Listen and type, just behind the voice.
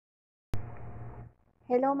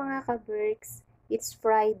Hello mga ka-Berks! It's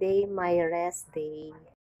Friday, my rest day.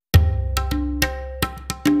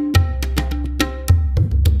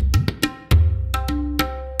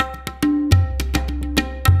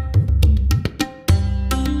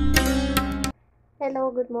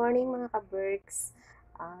 Hello, good morning mga ka-Berks!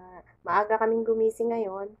 Maaga kaming gumising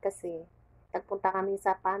ngayon kasi nagpunta kami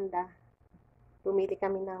sa Panda. Bumili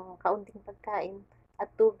kami ng kaunting pagkain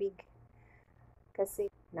at tubig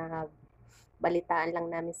kasi balitaan lang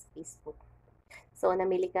namin sa Facebook. So,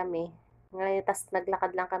 namili kami. Ngayon, tas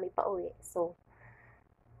naglakad lang kami pa uwi. So,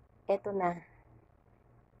 eto na.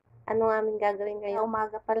 Ano aming gagawin ngayon?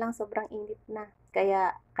 Umaga pa lang, sobrang init na.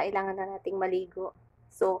 Kaya, kailangan na nating maligo.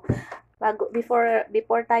 So,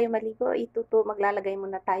 before tayo maligo, maglalagay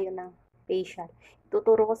muna tayo ng facial.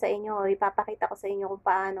 Tuturo ko sa inyo, ipapakita ko sa inyo kung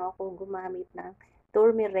paano ako gumamit ng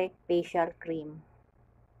turmeric facial cream.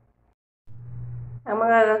 Ang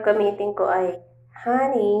mga gagamitin ko ay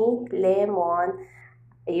honey, lemon,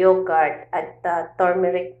 yogurt, at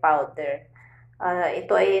turmeric powder.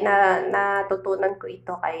 Ito ay natutunan ko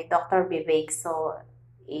ito kay Dr. Vivek. So,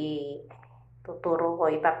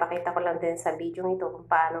 ipapakita ko lang din sa video ito kung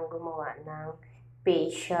paano gumawa ng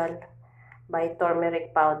facial by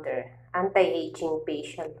turmeric powder, anti-aging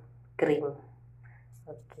facial cream.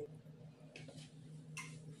 Okay.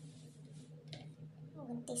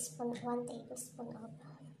 1 tablespoon of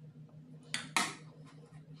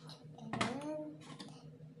and then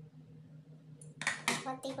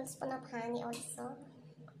 1 tablespoon of honey also.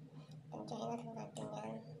 Enjoy na rin natin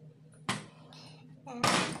yan.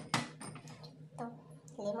 Ito,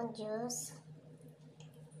 lemon juice.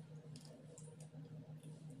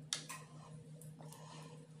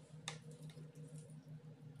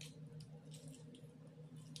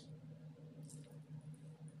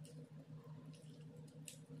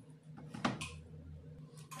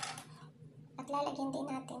 At lalagyan din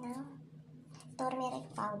natin ng turmeric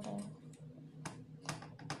powder.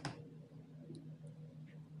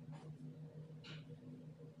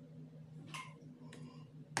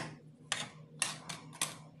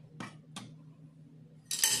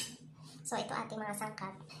 So, ito ating mga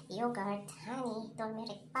sangkap. Yogurt, honey,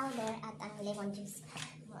 turmeric powder, at ang lemon juice.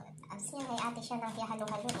 As yan, ay ate siya nang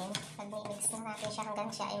hihalo-haloin. Pag-mix na natin siya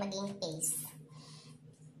hanggang siya ay maging paste.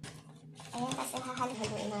 Ayan, kasi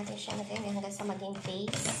hahalo-haloin natin siya na ganyan hanggang sa maging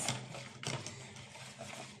paste.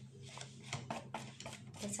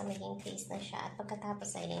 Hanggang sa maging paste na siya. At pagkatapos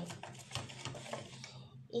ay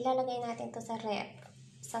ilalagay natin to sa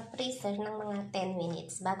freezer ng mga 10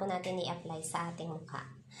 minutes bago natin i-apply sa ating mukha.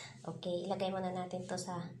 Okay, ilagay muna natin to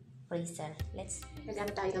sa freezer.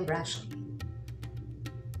 Gagamit tayo ng brush.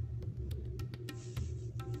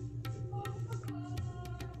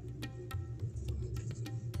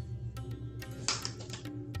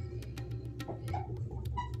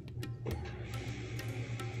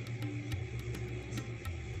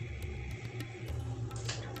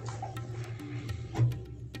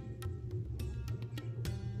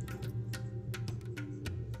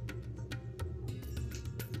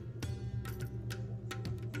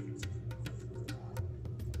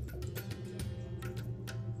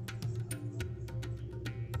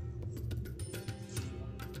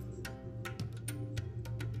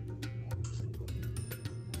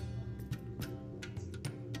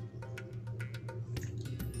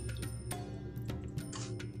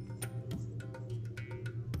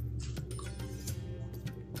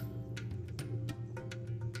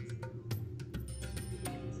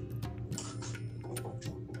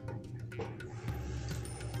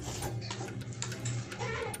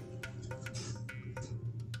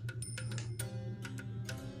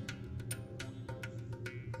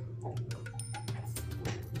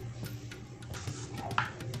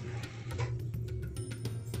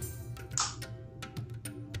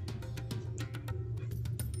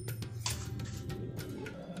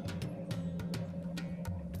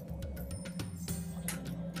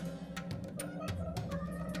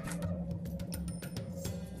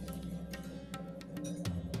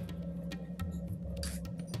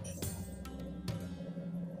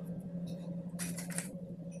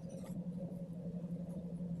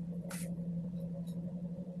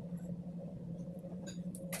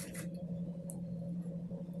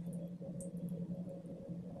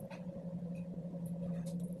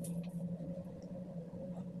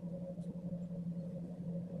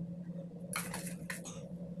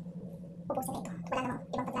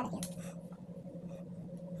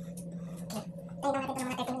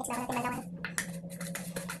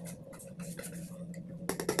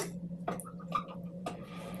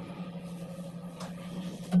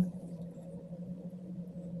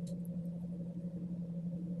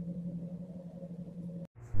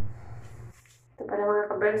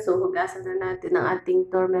 ka-birds, so hugasan na natin ang ating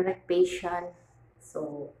turmeric facial.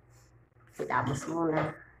 So, ilabos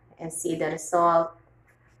muna. And see the result.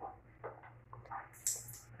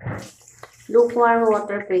 Lukewarm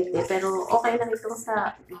water pretty, pero okay lang itong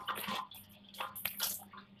sa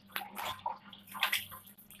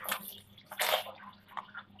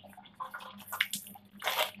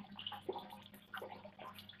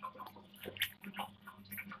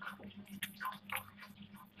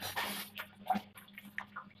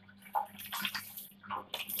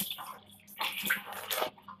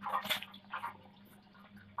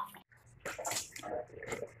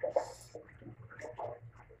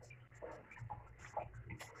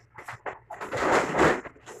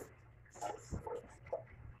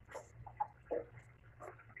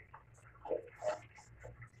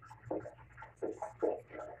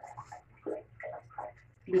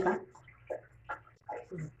di ba?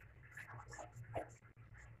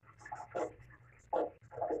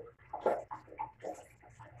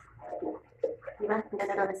 Di ba? Ang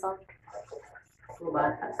ganda ng result.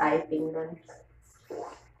 Diba? At typing nun.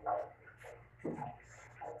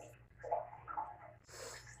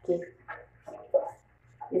 Okay.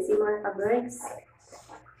 You see mga ka-birds?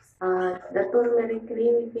 The turmeric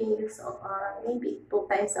cream we can use maybe 2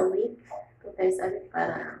 times a week. 2 times a week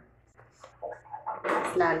para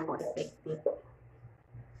mas lalo mo effective.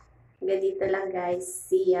 Hanggang dito lang guys.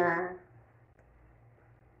 See ya!